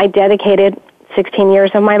 I dedicated 16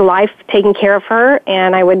 years of my life taking care of her,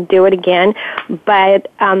 and I would do it again.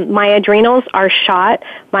 But my adrenals are shot.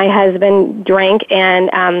 My husband drank,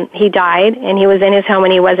 and he died, and he was in his home,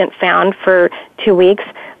 and he wasn't found for 2 weeks.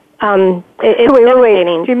 It's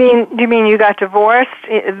wait. Do you mean you got divorced?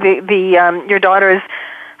 Your daughter's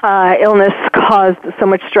illness caused so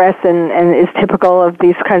much stress and is typical of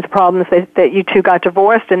these kinds of problems that you two got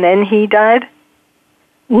divorced, and then he died?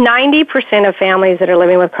 90% of families that are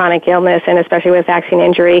living with chronic illness, and especially with vaccine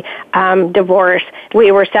injury, divorce.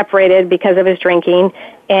 We were separated because of his drinking,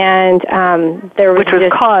 and there was which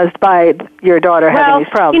was caused by your daughter having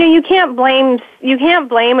these problems. You can't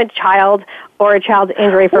blame a child or a child's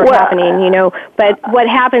injury for happening. But what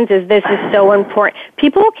happens is, this is so important.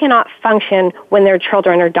 People cannot function when their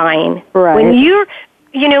children are dying. Right.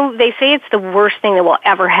 When they say it's the worst thing that will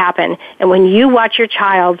ever happen. And when you watch your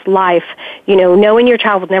child's life, knowing your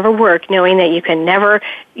child will never work, knowing that you can never,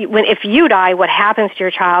 if you die, what happens to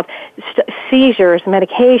your child, seizures,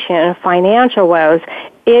 medication, financial woes,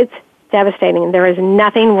 it's devastating. There is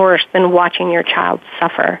nothing worse than watching your child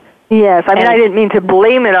suffer. Yes, I didn't mean to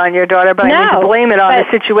blame it on your daughter, but I mean to blame it on the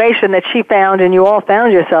situation that she found and you all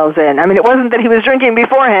found yourselves in. I mean, it wasn't that he was drinking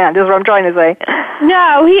beforehand, is what I'm trying to say.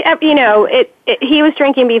 No, he was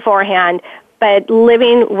drinking beforehand, but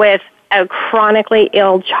living with a chronically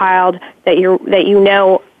ill child that you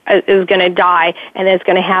know is going to die and is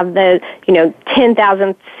going to have the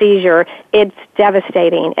 10,000th seizure, it's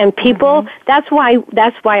devastating. And people, that's why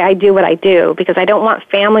I do what I do, because I don't want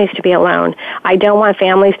families to be alone. I don't want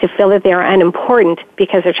families to feel that they're unimportant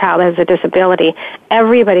because their child has a disability.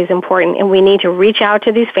 Everybody's important, and we need to reach out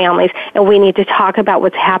to these families, and we need to talk about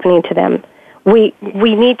what's happening to them. We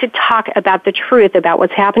need to talk about the truth about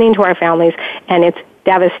what's happening to our families, and it's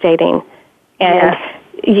devastating. And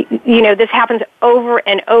this happens over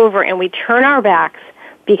and over, and we turn our backs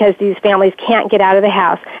because these families can't get out of the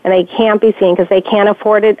house, and they can't be seen because they can't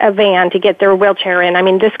afford a van to get their wheelchair in. I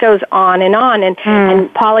mean, this goes on.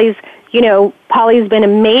 And Polly's been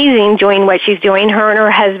amazing doing what she's doing, her and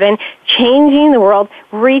her husband, changing the world,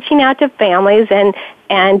 reaching out to families,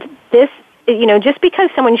 and this, just because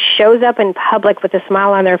someone shows up in public with a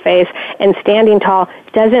smile on their face and standing tall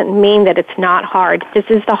doesn't mean that it's not hard. This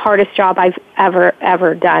is the hardest job I've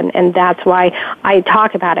ever done, and that's why I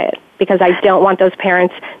talk about it, because I don't want those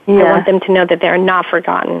parents, I want them to know that they're not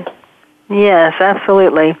forgotten. Yes,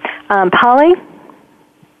 absolutely. Polly?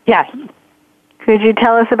 Yes. Could you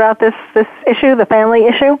tell us about this issue, the family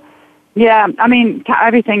issue? Yeah, I mean,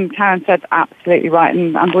 everything Karen said is absolutely right,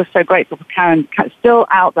 and I'm just so grateful for Karen. Still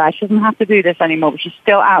out there. She doesn't have to do this anymore, but she's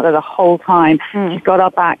still out there the whole time. She's got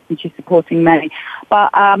our backs, and she's supporting many.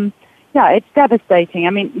 But, it's devastating. I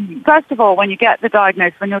mean, first of all, when you get the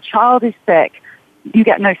diagnosis, when your child is sick, you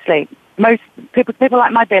get no sleep. Most people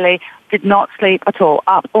like my Billy did not sleep at all,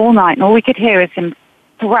 up all night, and all we could hear is him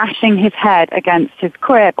thrashing his head against his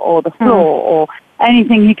crib or the floor or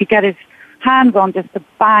anything he could get his hands on just to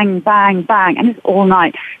bang, bang, bang, and it's all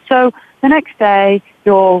night. So the next day,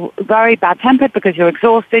 you're very bad-tempered because you're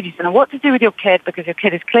exhausted. You don't know what to do with your kid because your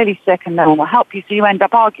kid is clearly sick and no one will help you, so you end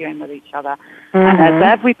up arguing with each other. And as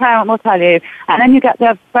every parent will tell you, and then you get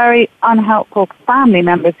the very unhelpful family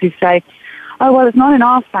members who say, oh, well, it's not in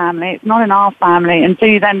our family, and so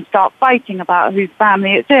you then start fighting about whose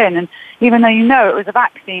family it's in, and even though you know it was a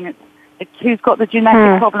vaccine, it's who's got the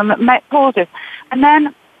genetic problem that causes. And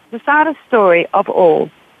then the saddest story of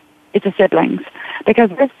all is the siblings,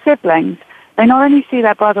 because with siblings, they not only see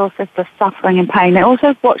their brother or sister suffering in pain, they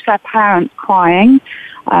also watch their parents crying,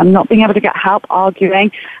 not being able to get help,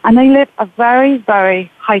 arguing, and they live a very,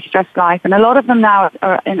 very high-stress life. And a lot of them now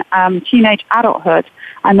are in teenage adulthood,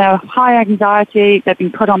 and they're high anxiety, they've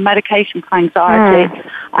been put on medication for anxiety,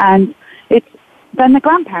 and it's then the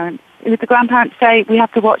grandparents say, we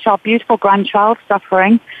have to watch our beautiful grandchild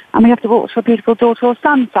suffering, and we have to watch our beautiful daughter or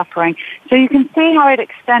son suffering. So you can see how it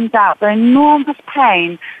extends out, the enormous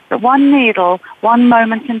pain that one needle, one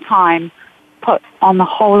moment in time, puts on the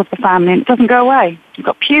whole of the family, and it doesn't go away. You've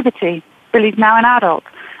got puberty. Billy's now an adult,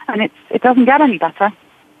 and it doesn't get any better.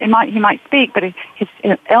 He might speak, but his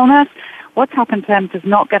illness, what's happened to him, does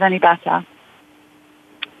not get any better.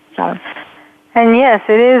 So... And yes,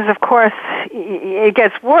 it is, of course, it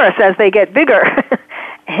gets worse as they get bigger.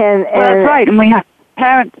 and well, that's right. And we have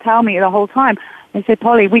parents tell me the whole time, they say,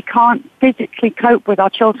 Polly, we can't physically cope with our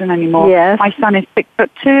children anymore. Yes. My son is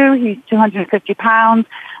 6'2", he's 250 pounds,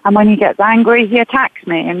 and when he gets angry, he attacks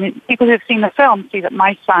me. And people who've seen the film see that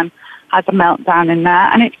my son has a meltdown in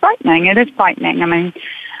there, and it's frightening. It is frightening. I mean,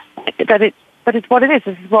 but it's what it is.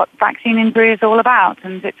 This is what vaccine injury is all about,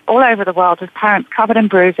 and it's all over the world as parents covered in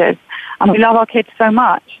bruises. And we love our kids so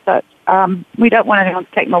much that we don't want anyone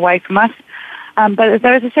to take them away from us. But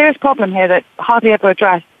there is a serious problem here that's hardly ever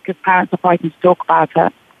addressed because parents are frightened to talk about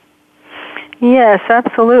it. Yes,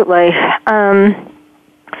 absolutely. And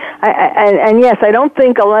yes, I don't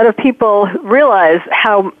think a lot of people realize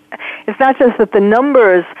how it's not just that the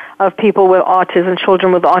numbers of people with autism,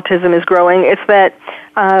 children with autism, is growing. It's that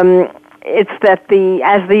as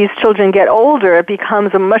these children get older, it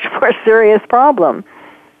becomes a much more serious problem.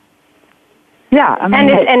 Yeah, I mean,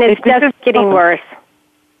 and it's just getting worse.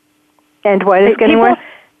 And what is getting worse?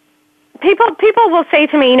 People will say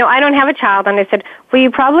to me, I don't have a child, and I said, well, you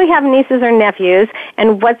probably have nieces or nephews,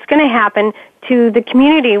 and what's going to happen to the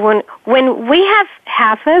community when we have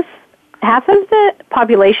half of the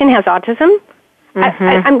population has autism?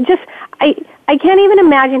 I can't even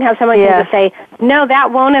imagine how someone can just say, no,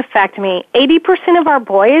 that won't affect me. 80% of our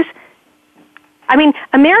boys, I mean,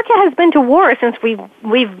 America has been to war since we've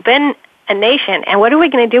been a nation, and what are we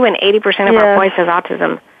going to do when 80% of our boys has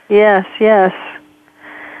autism? Yes.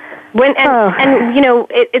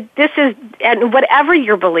 This is, and whatever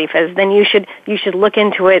your belief is, then you should look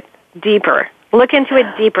into it deeper. Look into it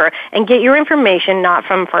deeper and get your information not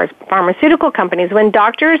from pharmaceutical companies. When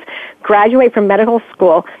doctors graduate from medical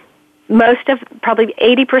school, probably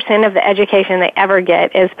 80% of the education they ever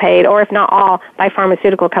get is paid, or if not all, by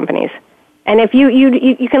pharmaceutical companies. And if you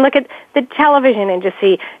can look at the television and just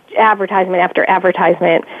see advertisement after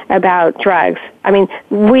advertisement about drugs. I mean,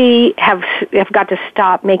 we have got to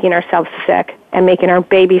stop making ourselves sick and making our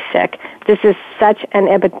babies sick. This is such an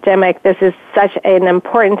epidemic. This is such an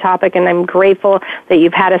important topic, and I'm grateful that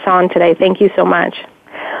you've had us on today. Thank you so much.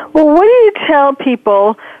 Well, what do you tell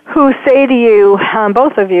people who say to you,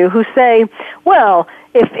 both of you, who say, well,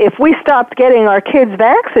 if we stopped getting our kids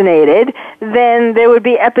vaccinated, then there would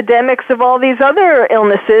be epidemics of all these other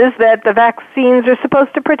illnesses that the vaccines are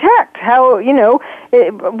supposed to protect?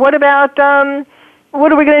 What about,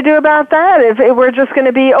 what are we going to do about that if we're just going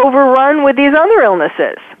to be overrun with these other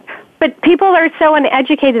illnesses? But people are so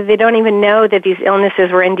uneducated, they don't even know that these illnesses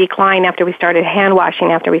were in decline after we started hand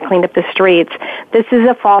washing, after we cleaned up the streets. This is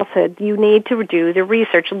a falsehood. You need to do the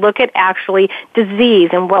research. Look at actually disease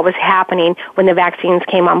and what was happening when the vaccines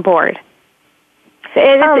came on board.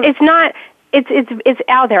 It's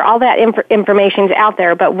out there. All that information's out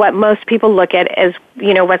there, but what most people look at is,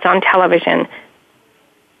 what's on television.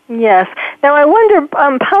 Yes. Now I wonder,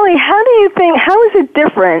 Polly, how is it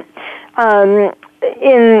different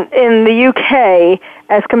in the UK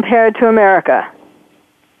as compared to America?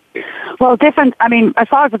 Well, different. I mean, as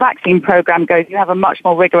far as the vaccine program goes, you have a much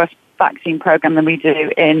more rigorous vaccine program than we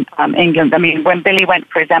do in England. I mean, when Billy went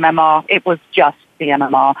for his MMR, it was just the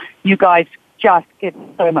MMR. You guys just give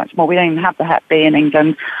so much more. We don't even have the Hep B in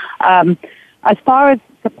England. As far as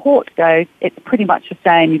support goes, it's pretty much the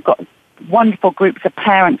same. You've got wonderful groups of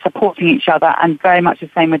parents supporting each other, and very much the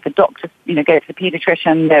same with the doctors. Go to the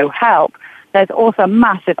pediatrician, no help. There's also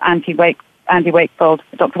massive anti-vax Andy Wakefield,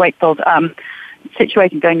 Dr. Wakefield,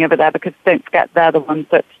 situation going over there, because don't forget they're the ones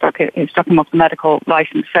that struck him off the medical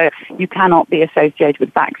license. So you cannot be associated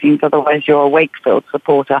with vaccines, otherwise you're a Wakefield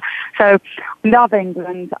supporter. So love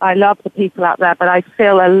England. I love the people out there, but I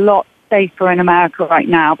feel a lot safer in America right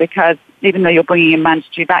now, because even though you're bringing in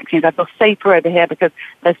mandatory vaccines, I feel safer over here because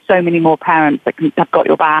there's so many more parents that have got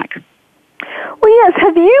your back. Well, yes.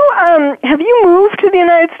 Have you moved to the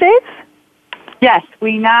United States? Yes,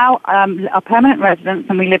 we now are permanent residents,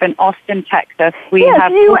 and we live in Austin, Texas.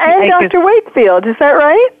 Yes, you and Dr. Wakefield, is that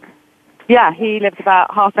right? Yeah, he lives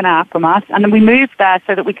about half an hour from us, and then we moved there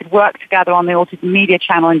so that we could work together on the Autism Media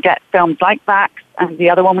Channel and get films like Vax, and the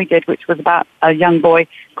other one we did, which was about a young boy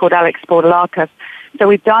called Alex Bordalakis. So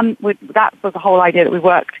that was the whole idea, that we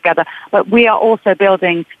work together. But we are also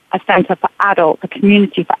building a centre for adults, a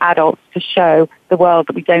community for adults, to show the world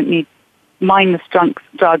that we don't need mindless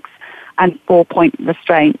drugs and 4-point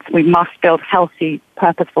restraints. We must build healthy,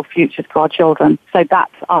 purposeful futures for our children. So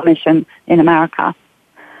that's our mission in America.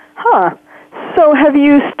 Huh. So have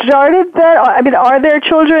you started that? I mean, are there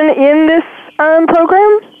children in this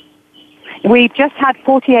program? We've just had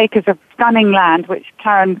 40 acres of stunning land, which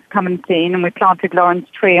Karen's come and seen, and we planted Lauren's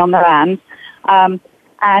tree on the land.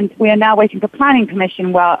 And we are now waiting for planning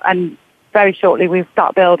permission. And very shortly we'll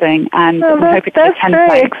start building, and we hope it's That's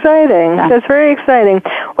very exciting. Yeah. That's very exciting.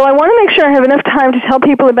 Well, I want to make sure I have enough time to tell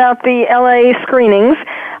people about the LA screenings.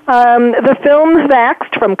 The film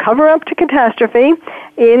Vaxxed, From Cover Up to Catastrophe.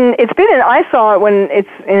 I saw it when it's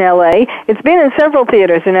in LA. It's been in several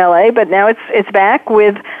theaters in LA, but now it's back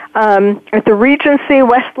with at the Regency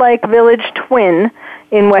Westlake Village Twin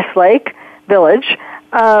in Westlake Village.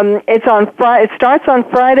 It starts on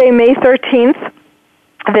Friday, May 13th.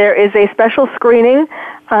 There is a special screening,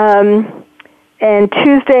 and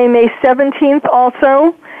Tuesday, May 17th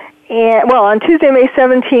also. On Tuesday, May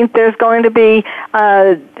 17th, there's going to be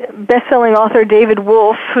best-selling author David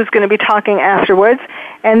Wolfe, who's going to be talking afterwards.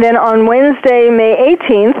 And then on Wednesday, May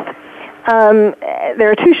 18th,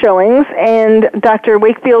 there are 2 showings, and Dr.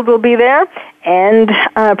 Wakefield will be there, and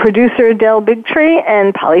producer Del Bigtree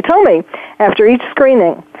and Polly Tomey after each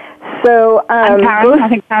screening. So, and Karen, I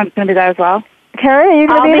think Karen's going to be there as well. Karen, are you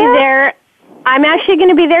going to be there? I'm actually going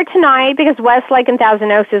to be there tonight, because Westlake and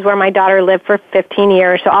Thousand Oaks is where my daughter lived for 15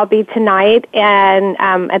 years. So I'll be tonight and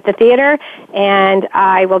at the theater, and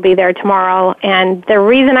I will be there tomorrow. And the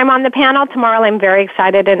reason I'm on the panel tomorrow, I'm very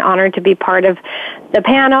excited and honored to be part of the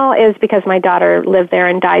panel, is because my daughter lived there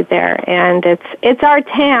and died there. And it's our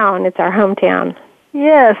town. It's our hometown.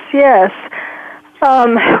 Yes, yes.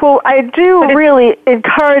 Well, I do really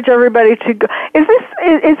encourage everybody to go. Is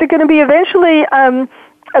it going to be eventually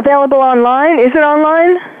available online? Is it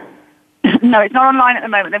online? No, it's not online at the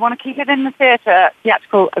moment. They want to keep it in the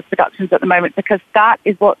theatrical productions at the moment, because that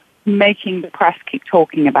is what's making the press keep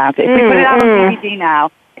talking about it. If we put it out on DVD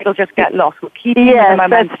now, it'll just get lost. We'll keep the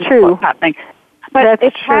momentum that's true. of what's happening. But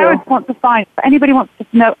if parents want to if anybody wants to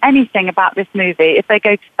know anything about this movie, if they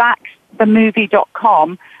go to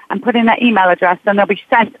vaxthemovie.com and put in their email address, then they'll be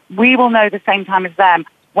sent. We will know the same time as them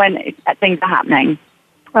when things are happening.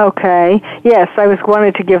 Okay. Yes, I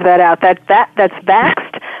wanted to give that out. That's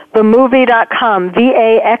Vaxxed, themovie.com,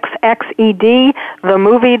 VAXXED,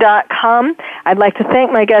 themovie.com. I'd like to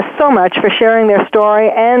thank my guests so much for sharing their story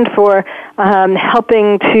and for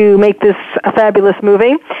helping to make this a fabulous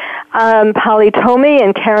movie. Polly Tomey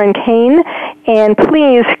and Karen Kane. And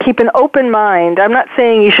please keep an open mind. I'm not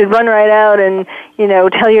saying you should run right out and,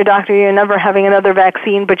 tell your doctor you're never having another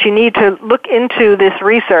vaccine, but you need to look into this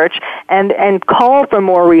research and call for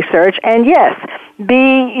more research. And yes,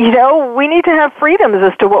 we need to have freedoms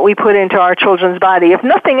as to what we put into our children's body. If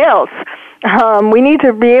nothing else, we need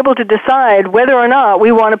to be able to decide whether or not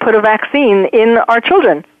we want to put a vaccine in our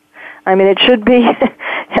children. I mean, it should be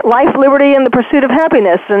life, liberty, and the pursuit of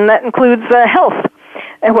happiness, and that includes health.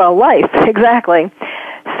 Well, life, exactly.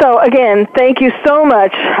 So, again, thank you so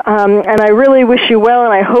much, and I really wish you well,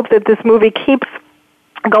 and I hope that this movie keeps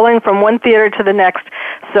going from one theater to the next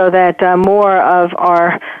so that more of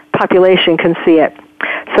our population can see it.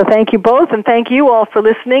 So thank you both, and thank you all for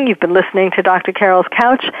listening. You've been listening to Dr. Carol's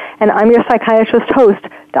Couch, and I'm your psychiatrist host,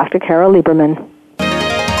 Dr. Carol Lieberman.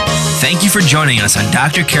 Thank you for joining us on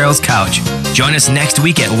Dr. Carol's Couch. Join us next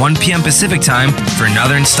week at 1 p.m. Pacific Time for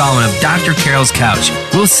another installment of Dr. Carol's Couch.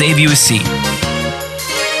 We'll save you a seat.